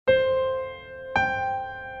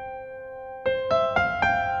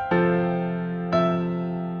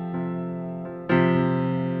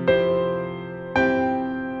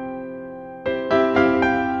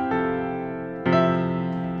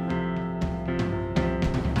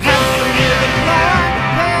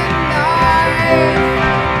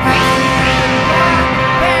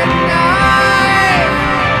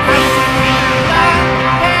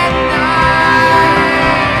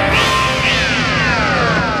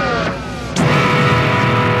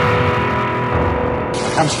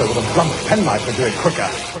hamster with a blunt penknife would do it quicker.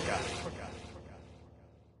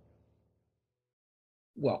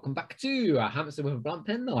 Welcome back to Hamster with a Blunt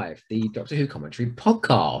Penknife, the Doctor Who commentary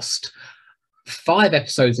podcast. 5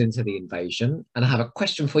 episodes into the invasion, and I have a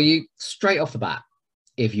question for you straight off the bat,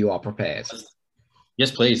 if you are prepared.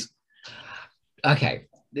 Yes, please. Okay,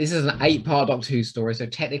 this is an 8-part Doctor Who story, so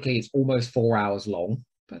technically it's almost 4 hours long,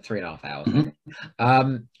 but 3.5 hours.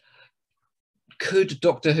 Mm-hmm. Could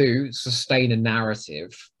Doctor Who sustain a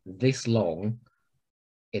narrative this long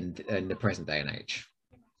in the present day and age?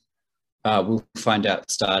 We'll find out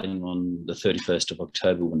starting on the 31st of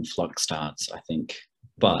October when Flux starts, I think.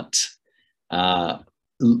 But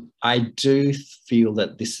I do feel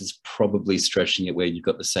that this is probably stretching it where you've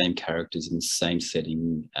got the same characters in the same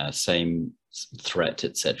setting, same threat,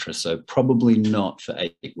 etc. So probably not for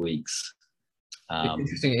 8 weeks. It's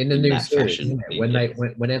interesting in the new series, isn't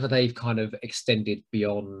it? Whenever they've kind of extended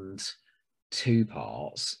beyond 2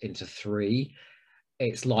 parts into 3,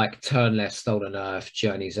 it's like Turn Left, Stolen Earth,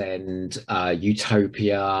 Journey's End,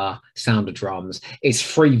 Utopia, Sound of Drums. It's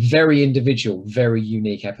 3 very individual, very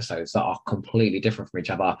unique episodes that are completely different from each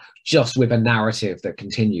other, just with a narrative that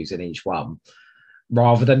continues in each one,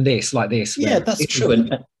 rather than this, like this. Yeah, that's true.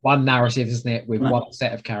 One narrative, isn't it, with one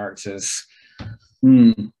set of characters.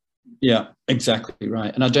 Yeah, exactly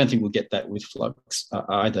right. And I don't think we'll get that with Flux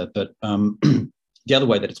either. But the other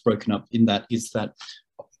way that it's broken up in that is that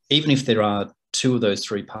even if there are 2 of those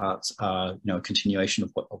 3 parts are, a continuation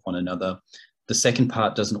of one another, the second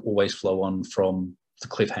part doesn't always flow on from the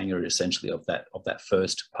cliffhanger, essentially, of that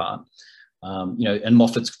first part. And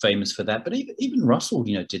Moffat's famous for that, but even Russell,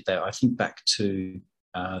 did that. I think back to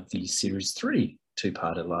the series 3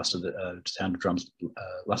 2-parter, Last of the Sound of Drums,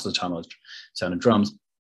 Last of the Time of Sound of Drums,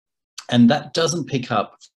 and that doesn't pick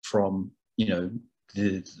up from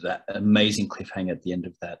that amazing cliffhanger at the end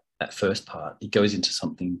of that first part. It goes into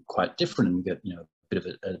something quite different, and we get a bit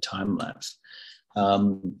of a time lapse.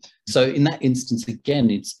 So in that instance, again,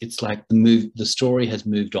 it's like the story has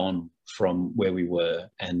moved on from where we were,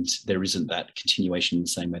 and there isn't that continuation in the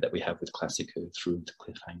same way that we have with Classic Who through the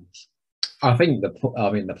cliffhangers. I think the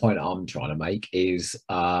point I'm trying to make is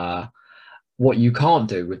what you can't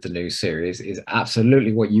do with the new series is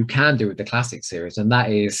absolutely what you can do with the classic series, and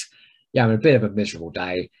that is, I'm a bit of a miserable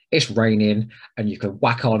day, it's raining, and you can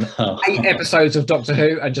whack on 8 episodes of Doctor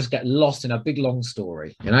Who and just get lost in a big long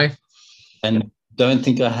story, And don't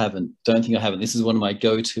think I haven't. This is one of my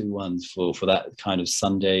go-to ones for that kind of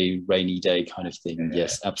Sunday rainy day kind of thing. Yeah.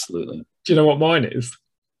 Yes, absolutely. Do you know what mine is?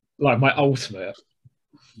 Like my ultimate.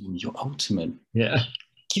 Your ultimate? Yeah.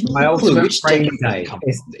 My ultimate rainy day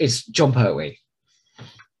is John Pertwee.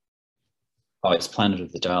 Oh, it's Planet of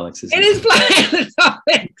the Daleks, isn't it? It is Planet of the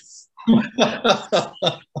Daleks!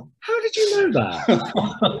 How did you know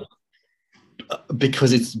that?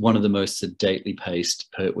 Because it's one of the most sedately paced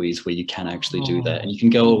Pertwees where you can actually do that. And you can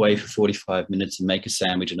go away for 45 minutes and make a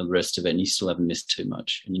sandwich and all the rest of it, and you still haven't missed too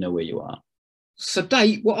much, and you know where you are.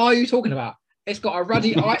 Sedate? What are you talking about? It's got a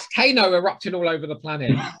ruddy ice volcano erupting all over the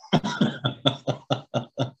planet.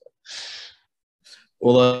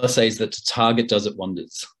 All I say is that Target does it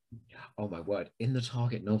wonders. Oh my word. In the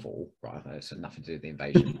Target novel, right, so nothing to do with the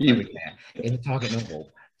invasion. In the Target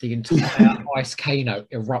novel, the entire ice volcano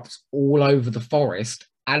erupts all over the forest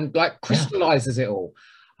and crystallizes it all.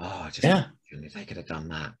 If they could have done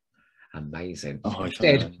that. Amazing.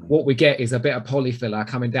 Instead, what we get is a bit of polyfiller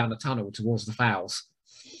coming down the tunnel towards the fowls.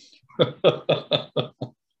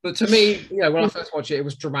 But to me, when I first watched it, it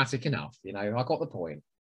was dramatic enough. I got the point.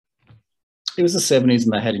 It was the 70s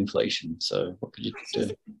and they had inflation, so what could you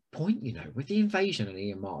do? Point, with the invasion and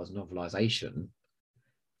Ian Marter's novelisation,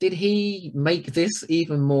 did he make this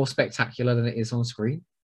even more spectacular than it is on screen?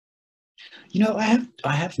 I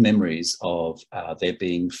have memories of there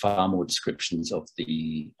being far more descriptions of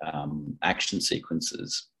the action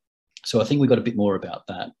sequences. So I think we got a bit more about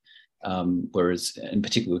that. Whereas, in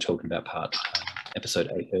particular, we were talking about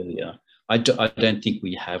episode 8 earlier. I don't think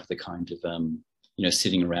we have the kind of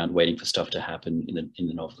sitting around waiting for stuff to happen in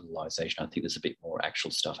the novelisation. I think there's a bit more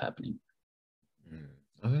actual stuff happening.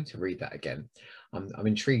 I'm going to read that again. I'm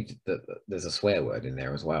intrigued that there's a swear word in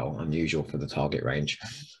there as well. Unusual for the Target range.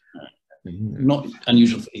 Not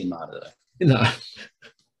unusual for Ian Marter, though. No.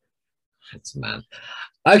 That's man.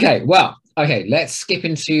 Okay, let's skip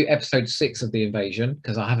into episode 6 of the invasion,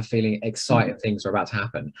 because I have a feeling exciting things are about to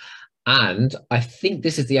happen. And I think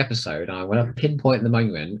this is the episode, and I want to pinpoint the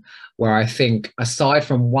moment where I think, aside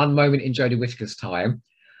from one moment in Jodie Whittaker's time,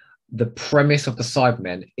 the premise of the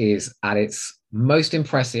Cybermen is at its most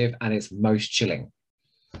impressive and its most chilling.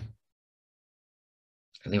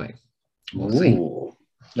 Anyway, we'll see.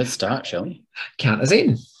 Let's start, shall we? Count us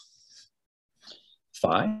in.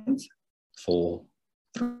 5, 4,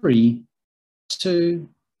 3, 2,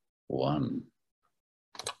 1.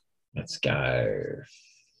 Let's go.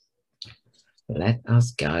 Let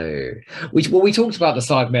us go. We talked about the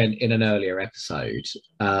Cybermen in an earlier episode,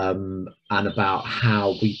 and about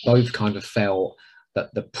how we both kind of felt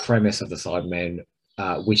that the premise of the Cybermen,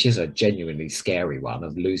 which is a genuinely scary one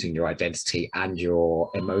of losing your identity and your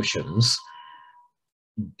emotions,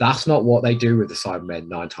 that's not what they do with the Cybermen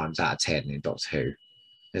 9 times out of 10 in Doctor Who,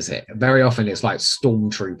 is it? Very often it's like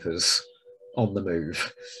stormtroopers on the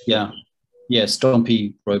move. Yeah,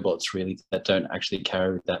 stompy robots really that don't actually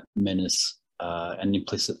carry that menace and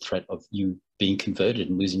implicit threat of you being converted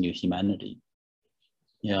and losing your humanity.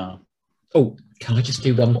 Yeah. Oh, can I just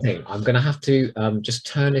do one thing? I'm going to have to just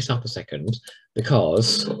turn this up a second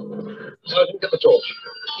because the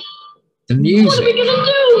music. What are we going to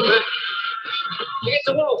do? Hit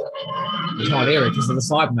the wall. You can't hear it because of the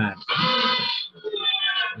Cyberman.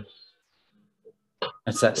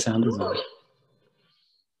 That's that sound, isn't it?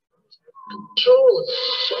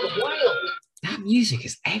 That music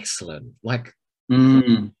is excellent. Like,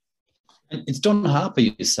 it's Don Harper,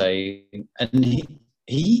 you say, and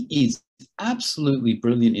he is absolutely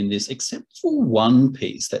brilliant in this, except for one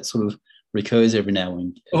piece that sort of recurs every now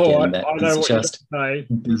and again. That is just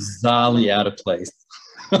bizarrely out of place.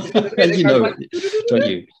 You know it, don't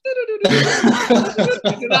you?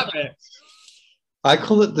 I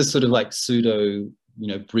call it the sort of like pseudo,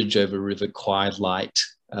 bridge over river choir light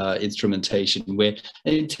instrumentation, where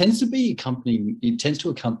it tends to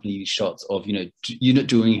accompany shots of unit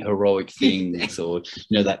doing heroic things, or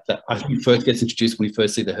that I think first gets introduced when we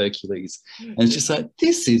first see the Hercules, and it's just like,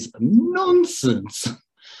 this is nonsense.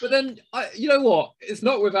 But then, you know what? It's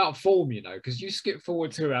not without form, because you skip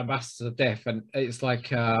forward to Ambassadors of Death, and it's like,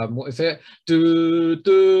 what is it?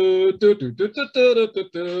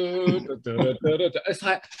 It's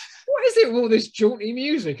like, what is it with all this jaunty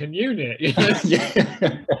music and unit? Yeah.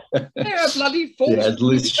 They're a bloody force. Yeah,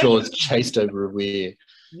 Liz Shaw's chased over a weir.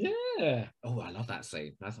 Yeah. Oh, I love that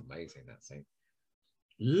scene. That's amazing, that scene.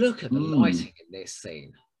 Look at the lighting in this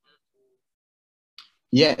scene.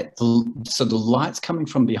 Yeah, so the light's coming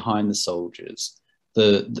from behind the soldiers.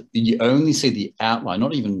 You only see the outline,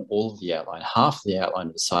 not even all of the outline, half the outline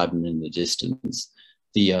of the Cyberman in the distance.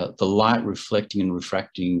 The light reflecting and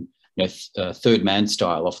refracting, third man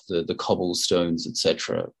style off the cobblestones,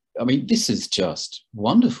 etc. I mean, this is just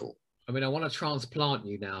wonderful. I mean, I want to transplant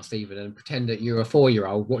you now, Stephen, and pretend that you're a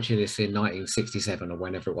 4-year-old watching this in 1967 or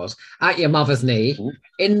whenever it was, at your mother's knee,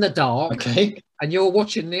 in the dark, okay, and you're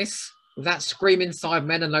watching this with that screaming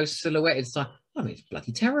Cybermen and those silhouetted side. I mean, it's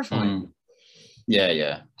bloody terrifying.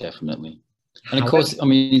 Yeah, definitely. And of course, I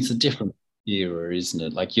mean, it's a different era, isn't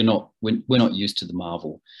it? Like, we're not used to the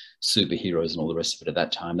Marvel superheroes and all the rest of it at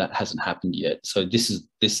that time. That hasn't happened yet. So this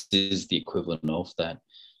is the equivalent of that.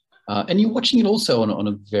 And you're watching it also on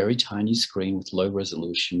a very tiny screen with low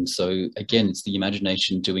resolution. So again, it's the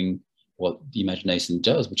imagination doing what the imagination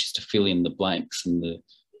does, which is to fill in the blanks and the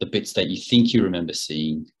bits that you think you remember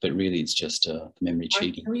seeing, but really it's just memory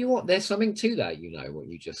cheating. I tell you what, there's something to that, what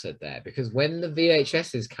you just said there, because when the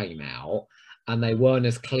VHSs came out and they weren't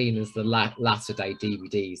as clean as the latter day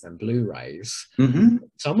DVDs and Blu-rays,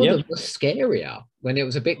 some of them were scarier when it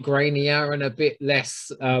was a bit grainier and a bit less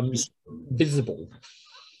visible.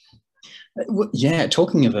 Yeah,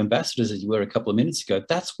 talking of Ambassadors, as you were a couple of minutes ago,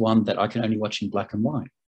 that's one that I can only watch in black and white.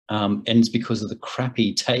 And it's because of the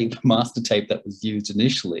crappy master tape that was used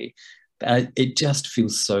initially. It just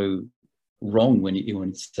feels so wrong when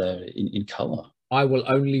it's in colour. I will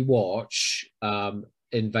only watch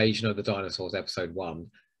Invasion of the Dinosaurs Episode 1,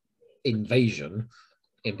 Invasion,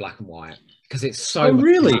 in black and white, because it's so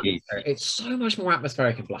it's so much more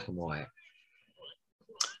atmospheric in black and white.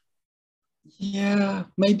 Yeah,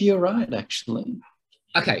 maybe you're right, actually.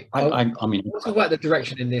 Okay, I mean, let's talk about the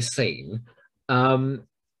direction in this scene.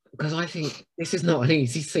 Because I think this is not an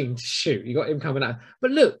easy scene to shoot. You got him coming out,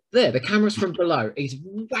 but look there, the camera's from below. He's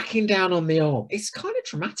whacking down on the arm. It's kind of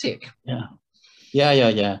dramatic.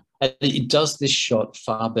 Yeah. It does this shot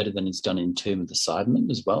far better than it's done in Tomb of the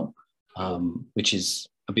Cybermen as well, which is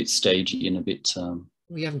a bit stagey and a bit.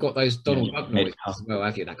 We haven't got those Donald Duck noises as well,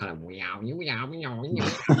 have you? That kind of meow, meow, meow,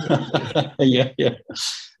 meow. Yeah.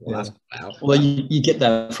 Well, you get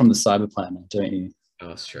that from the Cyberplanet, don't you? Oh,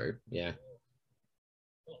 that's true. Yeah.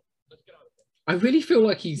 I really feel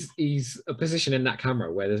like he's a position in that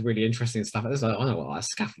camera where there's really interesting stuff. There's I don't know what that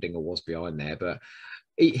scaffolding was behind there, but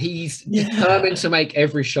he's determined to make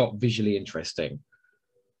every shot visually interesting.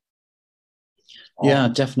 Yeah,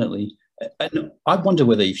 definitely. And I wonder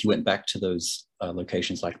whether if you went back to those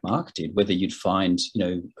locations like Mark did, whether you'd find,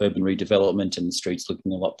 urban redevelopment and the streets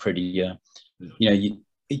looking a lot prettier.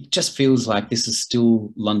 It just feels like this is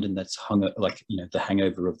still London that's hung, like, the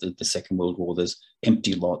hangover of the Second World War. There's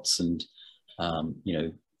empty lots and,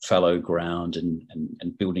 fallow ground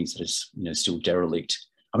and buildings that are, still derelict.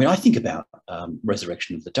 I mean, I think about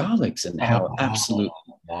Resurrection of the Daleks and how absolute.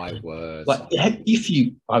 My word! Like,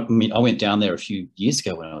 I went down there a few years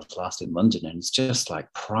ago when I was last in London, and it's just like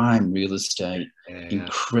prime real estate,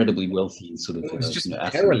 incredibly wealthy sort of. It was just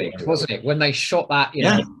derelict, wasn't it? When they shot that,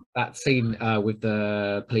 that scene with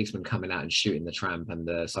the policeman coming out and shooting the tramp and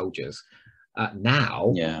the soldiers.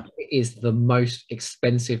 Now, it is the most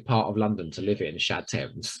expensive part of London to live in, Shad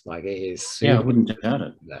Thames. Like, it is. Yeah, I wouldn't doubt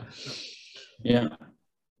it. Yeah.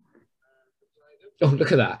 Oh,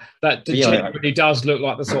 look at that. That genuinely does look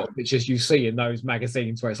like the sort of pictures you see in those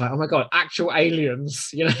magazines where it's like, oh my God, actual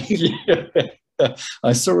aliens,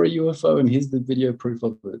 I saw a UFO and here's the video proof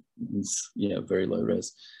of it. It's, very low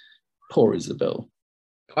res. Poor Isabel.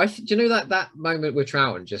 Do you know that moment with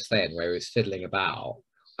Troughton just then where he was fiddling about?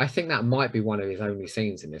 I think that might be one of his only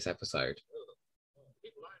scenes in this episode.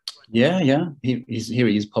 Yeah. Here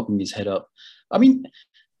he is popping his head up. I mean,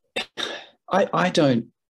 I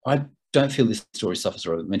don't feel this story suffers,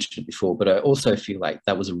 or I mentioned it before, but I also feel like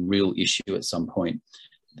that was a real issue at some point,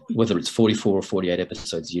 whether it's 44 or 48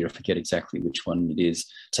 episodes a year, I forget exactly which one it is,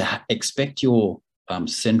 to expect your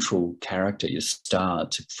central character, your star,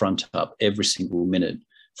 to front up every single minute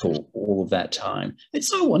for all of that time.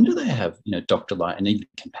 It's no wonder they have, Doctor Light and even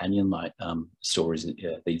Companion Light stories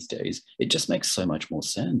these days. It just makes so much more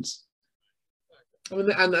sense.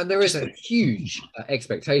 And there is a huge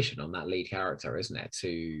expectation on that lead character, isn't there,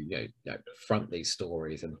 to front these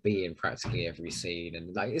stories and be in practically every scene.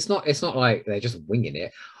 And like, it's not like they're just winging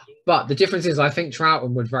it. But the difference is, I think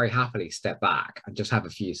Troughton would very happily step back and just have a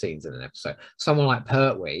few scenes in an episode. Someone like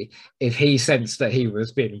Pertwee, if he sensed that he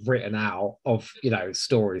was being written out of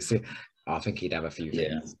stories, I think he'd have a few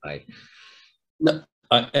things to say. No,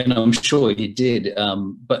 and I'm sure he did.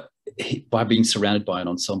 But by being surrounded by an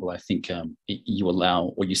ensemble, I think you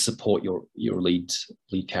allow, or you support your lead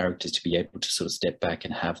characters to be able to sort of step back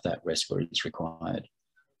and have that rest where it's required,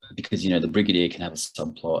 because the Brigadier can have a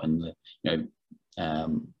subplot, and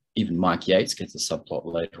even Mike Yates gets a subplot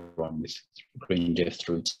later on with Green Death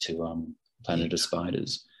through to Planet of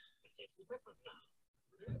Spiders.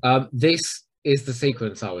 This is the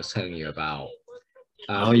sequence I was telling you about.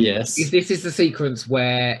 Oh yes, this is the sequence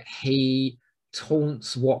where he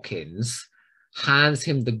taunts Watkins, hands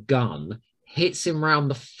him the gun, hits him round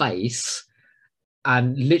the face,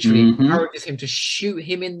 and literally encourages him to shoot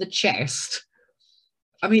him in the chest.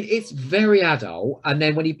 I mean, it's very adult. And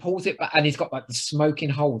then when he pulls it back, and he's got like the smoking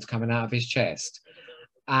holes coming out of his chest,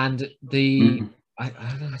 and the I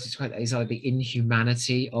don't know how to describe that. It's like the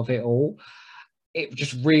inhumanity of it all. It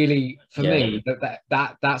just really, for me,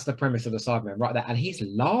 that's the premise of the Cyberman right there. And he's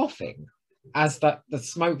laughing as the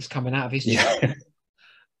smoke's coming out of his chest.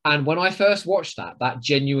 And when I first watched that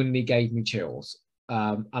genuinely gave me chills.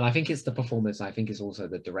 And I think it's the performance. I think it's also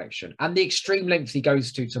the direction and the extreme lengths he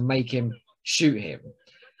goes to make him shoot him.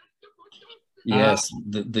 Yes,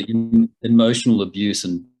 the emotional abuse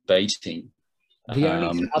and baiting. The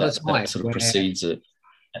only other time that sort of precedes it.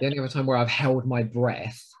 The only other time where I've held my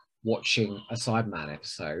breath watching a Cyberman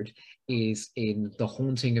episode is in The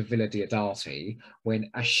Haunting of Villa Diodati,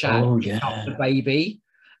 when Ashad picked up the baby,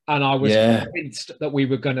 and I was convinced that we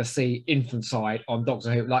were going to see infanticide on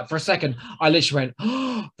Doctor Who. Like, for a second, I literally went,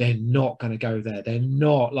 "Oh, they're not going to go there. They're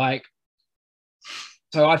not." Like,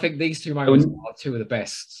 so I think these two moments are two of the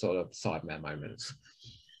best sort of Cyberman moments.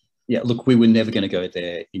 Yeah, look, we were never going to go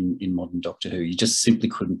there in modern Doctor Who. You just simply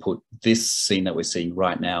couldn't put this scene that we're seeing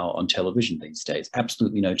right now on television these days.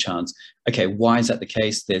 Absolutely no chance. Okay, why is that the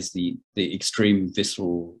case? There's the extreme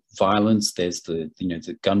visceral violence. There's the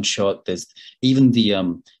gunshot. There's even the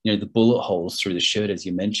the bullet holes through the shirt, as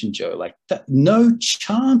you mentioned, Joe. Like that, no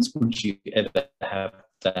chance would you ever have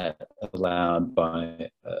that allowed by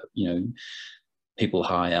people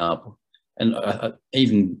high up. And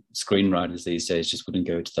even screenwriters these days just wouldn't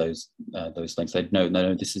go to those lengths. They'd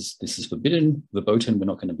no, this is forbidden, verboten. We're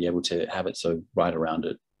not going to be able to have it, so right around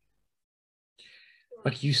it.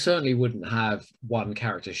 Like, you certainly wouldn't have one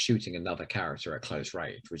character shooting another character at close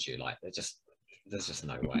range, would you? Like, there's just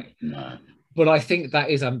no way. No. But I think that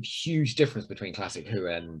is a huge difference between Classic Who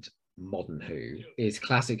and modern Who. Is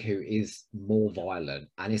Classic Who is more violent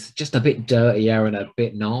and it's just a bit dirtier and a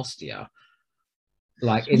bit nastier.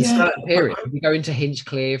 Like in certain periods, if you go into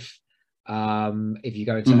Hinchcliffe, if you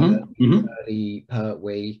go into early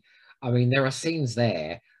Pertwee, I mean, there are scenes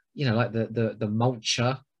there you know, like the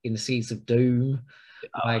mulcher in Seeds of Doom,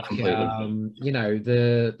 like you know,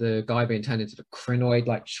 the guy being turned into the crinoid,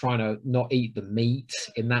 like trying to not eat the meat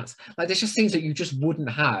in that. Like there's just things that you just wouldn't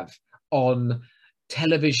have on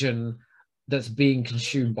television that's being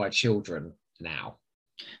consumed by children now.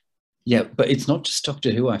 Yeah, but it's not just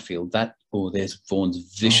Doctor Who, I feel. That, or there's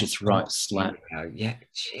Vaughan's vicious right slap. Yeah,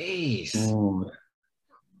 jeez. Oh.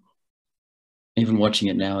 Even watching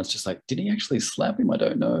it now, it's just like, did he actually slap him? I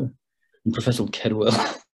don't know. And Professor Kedwell.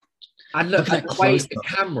 And look at the way the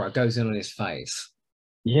camera goes in on his face.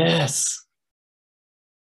 Yes.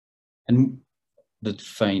 And the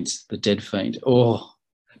faint, the dead faint. Oh.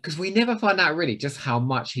 Because we never find out really just how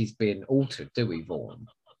much he's been altered, do we, Vaughan?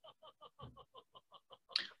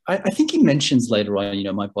 I think he mentions later on, you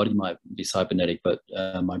know, my body might be cybernetic, but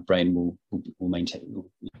my brain will maintain,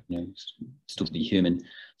 you know, still be human.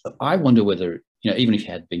 So I wonder whether, you know, even if he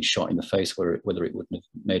had been shot in the face, whether it wouldn't have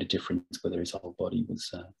made a difference, whether his whole body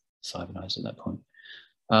was cybernized at that point.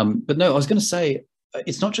 But no, I was going to say,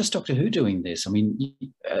 it's not just Doctor Who doing this. I mean,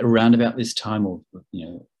 around about this time, or, you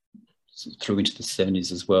know, through into the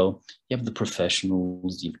 70s as well, you have the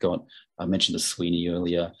professionals, you've got, I mentioned the Sweeney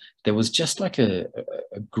earlier. There was just like a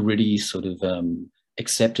gritty sort of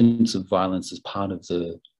acceptance of violence as part of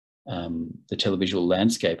the televisual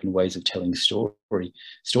landscape and ways of telling stories.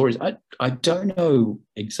 I don't know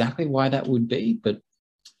exactly why that would be, but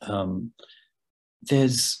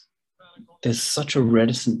there's such a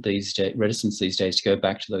reticence these days to go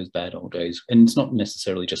back to those bad old days. And it's not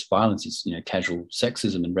necessarily just violence, it's, you know, casual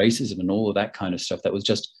sexism and racism and all of that kind of stuff that was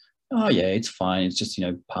just, oh yeah, it's fine, it's just, you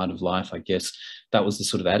know, part of life, I guess. That was the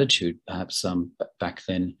sort of attitude perhaps back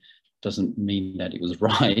then. Doesn't mean that it was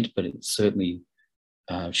right, but it's certainly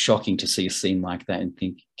shocking to see a scene like that and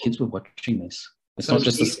think kids were watching this. It's not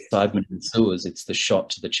just the Cyberman in sewers, it's the shot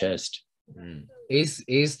to the chest.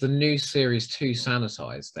 Is the new series too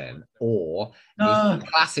sanitized then, or is the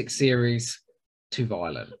classic series too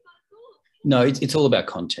violent? No, it's all about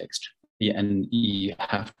context. Yeah, and you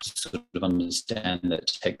have to sort of understand that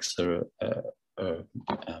texts are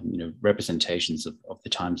you know, representations of the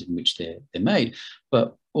times in which they're made,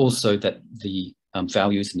 but also that the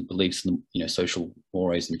values and the beliefs and the, you know, social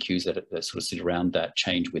mores and cues that sort of sit around that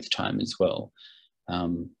change with time as well.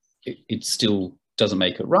 It still doesn't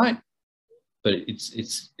make it right, but it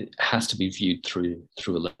has to be viewed through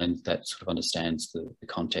a lens that sort of understands the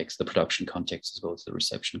context, the production context, as well as the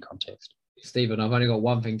reception context. Stephen, I've only got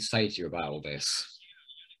one thing to say to you about all this.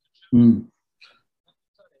 To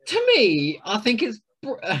me, I think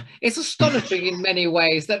it's astonishing in many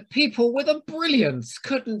ways that people with a brilliance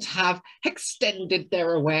couldn't have extended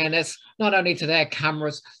their awareness not only to their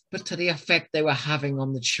cameras, but to the effect they were having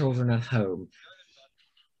on the children at home.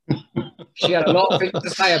 She had a lot of things to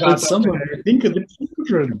say about someone think of the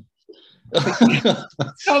children.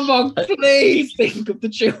 Come on, please think of the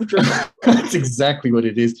children. That's exactly what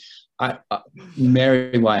it is.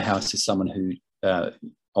 Mary Whitehouse is someone who,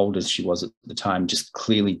 old as she was at the time, just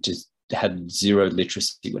clearly just had zero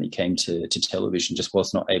literacy when it came to television, just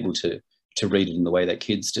was not able to read it in the way that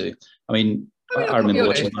kids do. I mean, I remember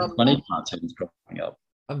watching funny cartoons growing up.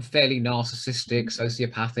 I'm fairly narcissistic,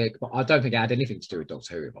 sociopathic, but I don't think it had anything to do with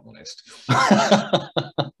Doctor Who, if I'm honest.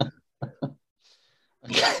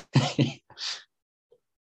 Okay.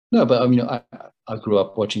 No, but I mean, I grew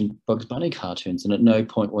up watching Bugs Bunny cartoons, and at no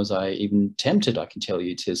point was I even tempted, I can tell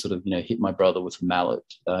you, to sort of, you know, hit my brother with a mallet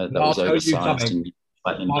that was oversized and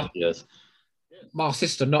the earth. My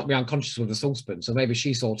sister knocked me unconscious with a saucepan, so maybe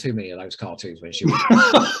she saw too many of those cartoons when she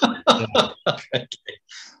was. Okay.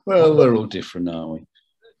 Well, we're all different, aren't we?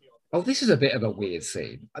 Oh, this is a bit of a weird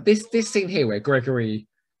scene. This scene here where Gregory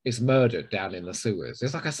is murdered down in the sewers.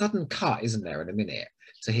 There's like a sudden cut, isn't there, in a minute,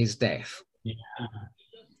 to his death. Yeah.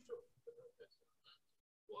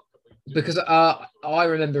 Because I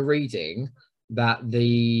remember reading that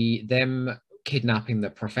them kidnapping the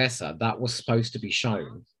professor, that was supposed to be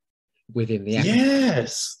shown within the episode.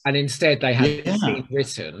 Yes. And instead they had the scene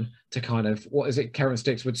written to kind of, what is it, Karen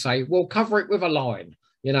Sticks would say, we'll cover it with a line,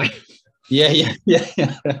 you know? Yeah.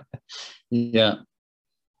 Yeah.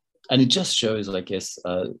 And it just shows, I guess,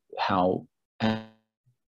 how at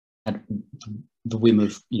the whim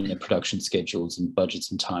of, you know, production schedules and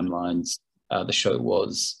budgets and timelines, the show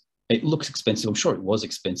was. It looks expensive. I'm sure it was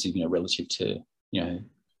expensive, you know, relative to, you know,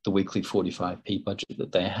 the weekly 45p budget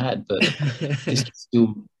that they had, but it's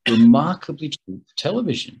still remarkably true for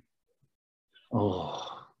television.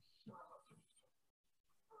 Oh,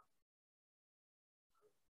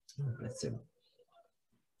 bless him.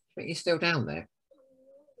 But he's still down there.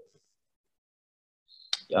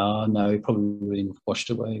 No, he probably really washed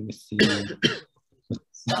away with the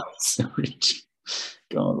So rich.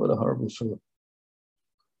 God, what a horrible thought.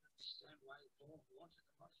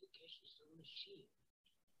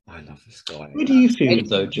 I love this guy. Where do you feel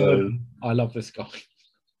though, Joe? I love this guy.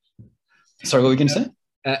 Sorry, what were you going to say?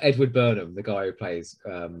 Edward Burnham, the guy who plays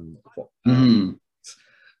and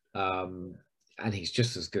he's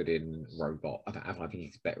just as good in Robot. I think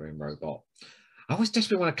he's better in Robot. I always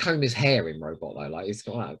desperately want to comb his hair in Robot though. Like he's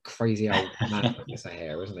got that crazy old man with his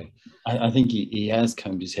hair, isn't he? I think he has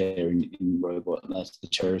combed his hair in Robot, and that's the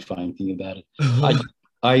terrifying thing about it.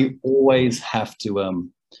 I always have to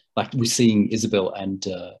like we're seeing Isabel and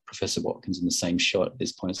Professor Watkins in the same shot at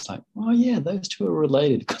this point. It's like, oh yeah, those two are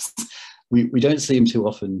related because we don't see them too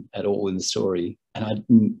often at all in the story, and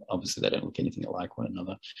obviously they don't look anything like one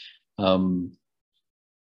another.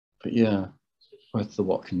 But yeah, both the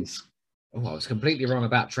Watkins. Oh, I was completely wrong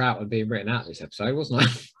about Trout and being written out this episode, wasn't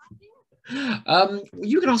I?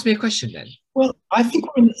 You can ask me a question then. Well, I think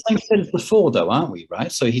we're in the same set as before, though, aren't we? Right.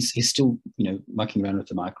 So he's still, mucking around with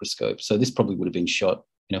the microscope. So this probably would have been shot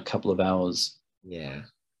in a couple of hours. Yeah.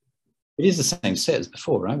 It is the same set as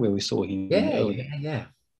before, right? Where we saw him earlier. Yeah.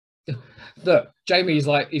 Look, Jamie's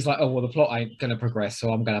like, oh well, the plot ain't gonna progress,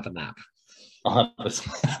 so I'm gonna have a nap. I'll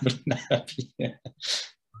have a nap. Yeah.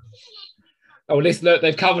 Oh, listen, look,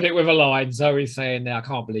 they've covered it with a line. Zoe's saying, I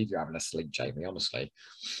can't believe you're having a sleep, Jamie, honestly.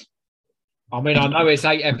 I mean, I know it's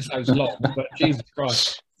 8 episodes long, but Jesus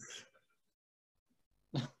Christ.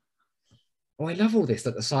 Oh, I love all this,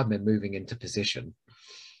 that the Cybermen moving into position.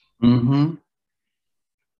 Mm-hmm.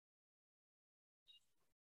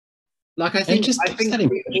 Like, I think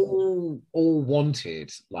we all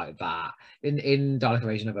wanted like that in Dalek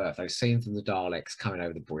Invasion of Earth. Those scenes of the Daleks coming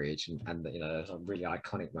over the bridge and those are really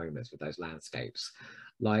iconic moments with those landscapes.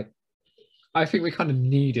 Like, I think we kind of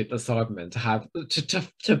needed the Cybermen to have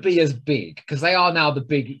to be as big, because they are now the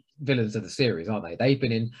big villains of the series, aren't they? They've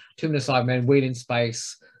been in Tomb of the Cybermen, Wheel in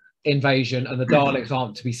Space, Invasion, and the Daleks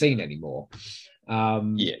aren't to be seen anymore.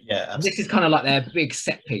 This is kind of like their big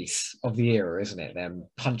set piece of the era, isn't it? Them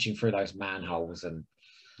punching through those manholes and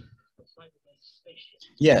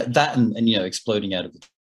that and exploding out of the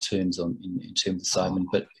tombs in Tomb of the Cybermen.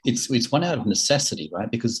 But it's one out of necessity,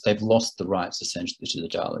 right? Because they've lost the rights essentially to the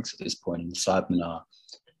Daleks at this point, and the Cybermen are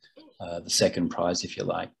the second prize, if you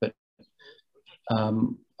like. But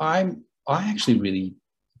I actually really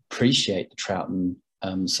appreciate the Troughton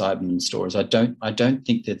Cyberman stories. I don't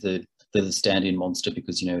think they're the stand-in monster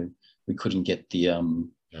because we couldn't get the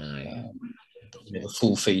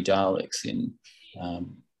full fee Daleks in.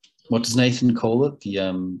 What does Nathan call it?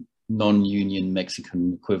 The non-union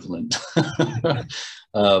Mexican equivalent. I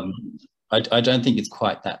don't think it's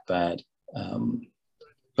quite that bad,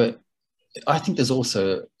 but I think there's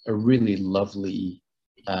also a really lovely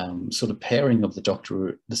sort of pairing of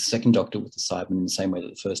the second Doctor with the Cybermen in the same way that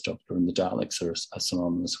the first Doctor and the Daleks are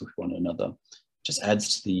synonymous with one another. Just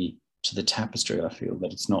adds to the tapestry, I feel,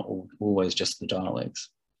 that it's not always just the Daleks.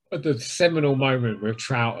 But the seminal moment with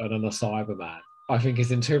Troughton and the Cyberman, I think,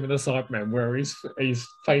 is in Tomb of the Cybermen, where he's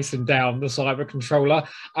facing down the cyber controller,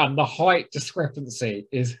 and the height discrepancy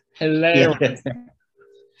is hilarious. Yeah.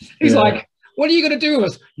 He's like, what are you going to do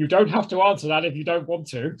with us? You don't have to answer that if you don't want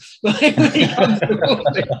to.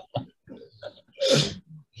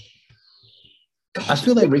 I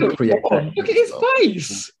feel they recreate that. Look at his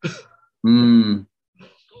face.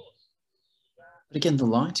 But again, the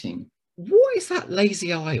lighting. What is that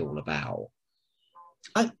lazy eye all about?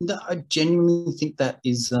 I genuinely think that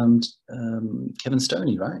is Kevin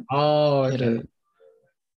Stoney, right? Oh, okay.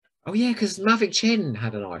 Oh, yeah, because Mavic Chen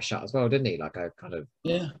had an eye shut as well, didn't he? Like a kind of...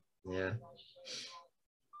 Yeah. Yeah.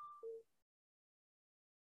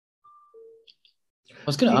 I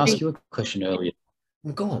was going to ask you a question earlier.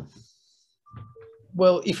 Well, go on.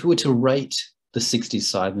 Well, if we were to rate the 60s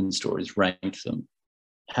Cyberman stories, rank them,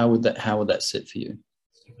 how would that sit for you?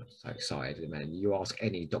 I'm so excited, man. You ask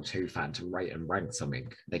any Doctor Who fan to rate and rank something,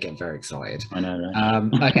 they get very excited. I know,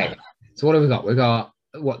 right? Okay, so what have we got? We've got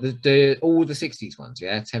what all the 60s ones,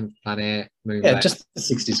 yeah? 10th Planet, Moon. Yeah, just the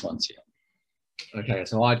 60s ones, yeah. Okay,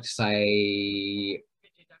 so I'd say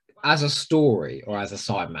as a story or as a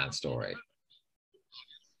Cyberman story.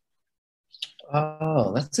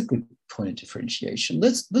 Oh, that's a good point of differentiation.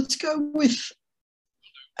 Let's go with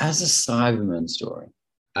as a Cyberman story.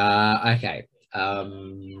 Okay.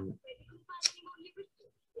 Tomb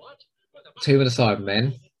of the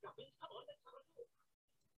Cybermen.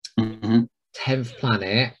 10th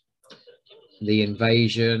Planet. The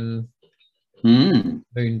Invasion. Moon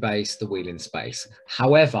Base. The Wheel in Space.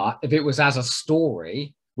 However, if it was as a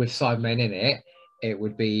story with Cybermen in it, it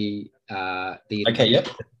would be the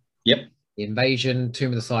Yep. The Invasion,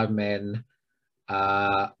 Tomb of the Cybermen,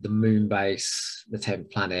 the moon base, the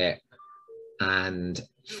 10th planet, and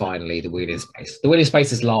finally the wheel in space. The wheel in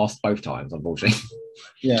space is last both times, unfortunately.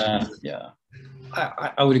 Yeah.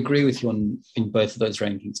 I would agree with you in both of those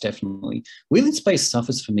rankings, definitely. Wheel in Space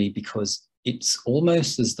suffers for me because it's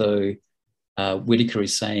almost as though Whitaker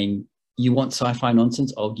is saying, you want sci-fi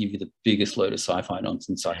nonsense? I'll give you the biggest load of sci-fi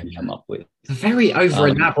nonsense I can come up with. It's a very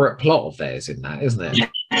over-elaborate plot of theirs in that, isn't it?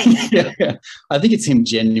 Yeah. I think it's him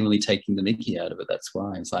genuinely taking the mickey out of it. That's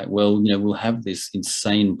why it's like, well, we'll have this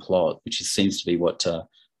insane plot, which seems to be what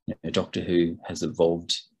Doctor Who has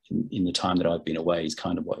evolved in the time that I've been away, is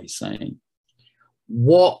kind of what he's saying.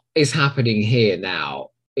 What is happening here now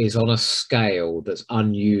is on a scale that's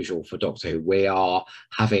unusual for Doctor Who. We are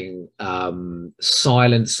having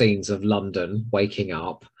silent scenes of London waking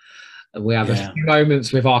up. And we have a few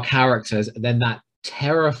moments with our characters, and then that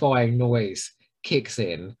terrifying noise kicks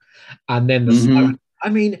in. And then I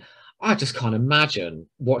mean, I just can't imagine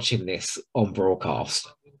watching this on broadcast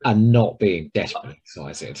and not being desperately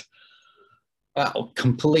excited.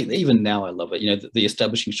 Completely. Even now, I love it. The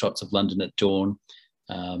establishing shots of London at dawn,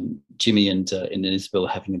 Jimmy and Isabel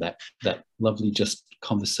having that lovely just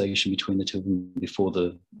conversation between the two of them before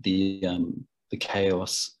the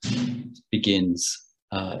chaos begins.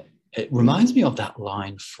 It reminds me of that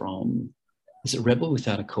line from, is it Rebel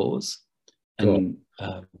Without a Cause? And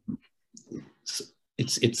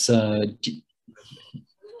it's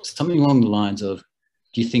something along the lines of,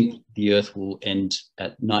 do you think the Earth will end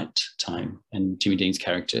at night time? And Jimmy Dean's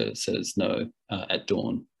character says no, at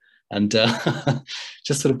dawn. And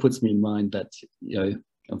just sort of puts me in mind that,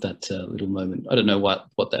 of that little moment. I don't know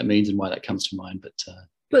what that means and why that comes to mind,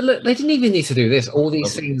 but look, they didn't even need to do this. All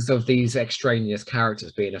these scenes of these extraneous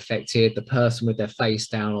characters being affected, the person with their face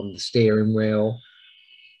down on the steering wheel.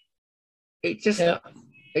 It just, I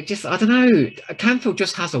don't know. Canfield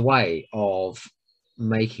just has a way of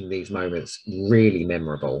making these moments really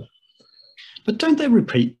memorable. But don't they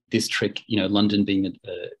repeat this trick, London being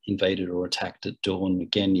invaded or attacked at dawn,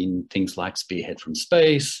 again in things like Spearhead from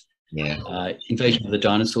Space, Invasion of the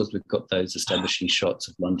Dinosaurs? We've got those establishing shots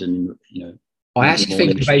of London, I actually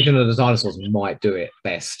think Invasion of the Dinosaurs might do it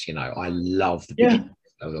best. I love the beginning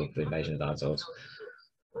of the Invasion of the Dinosaurs.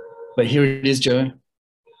 But here it is, Joe.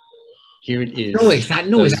 Here it is. That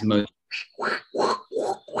noise.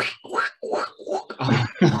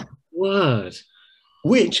 Oh, word.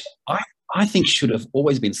 Which I think should have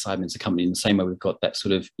always been Cyberman's accompanied, in the same way we've got that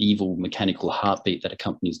sort of evil mechanical heartbeat that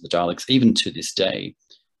accompanies the Daleks, even to this day.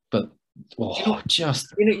 But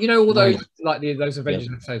just all those those Avengers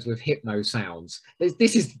episodes with hypno sounds.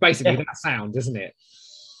 This is basically that sound, isn't it?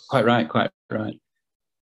 Quite right.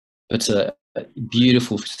 But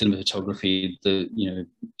beautiful cinematography. The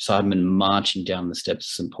Cyberman marching down the steps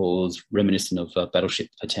of St. Paul's, reminiscent of Battleship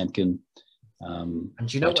Potemkin. And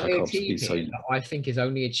do you know what they achieved here that I think is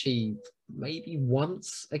only achieved maybe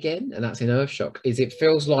once again, and that's in Earthshock, is it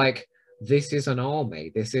feels like this is an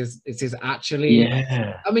army. This is actually.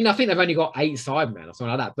 I mean, I think they've only got 8 Cybermen or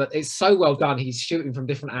something like that, but it's so well done. He's shooting from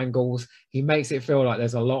different angles. He makes it feel like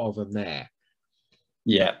there's a lot of them there.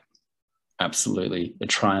 Yeah, absolutely, a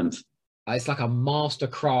triumph. It's like a master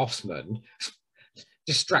craftsman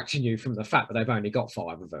distracting you from the fact that they've only got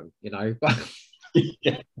 5 of them.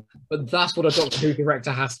 But that's what a Doctor Who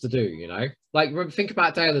director has to do, Like, think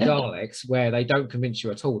about Day of the Daleks, where they don't convince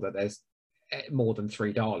you at all that there's more than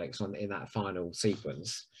 3 Daleks in that final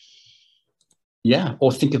sequence. Yeah,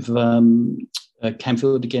 or think of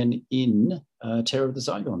Camfield again in Terror of the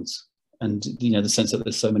Zygons, and the sense that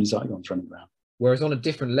there's so many Zygons running around. Whereas on a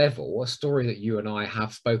different level, a story that you and I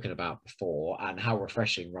have spoken about before, and how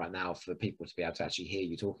refreshing right now for people to be able to actually hear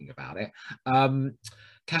you talking about it,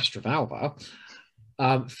 Castrovalva.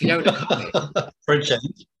 Fiona Cumming, for a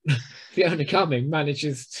change. Fiona Cumming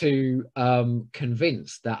manages to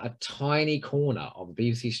convince that a tiny corner of a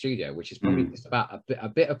BBC studio, which is probably just about a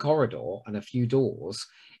bit of corridor and a few doors,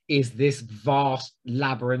 is this vast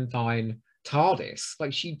labyrinthine TARDIS.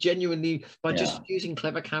 Like, she genuinely, by just using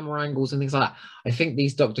clever camera angles and things like that, I think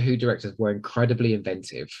these Doctor Who directors were incredibly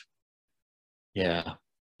inventive. Yeah.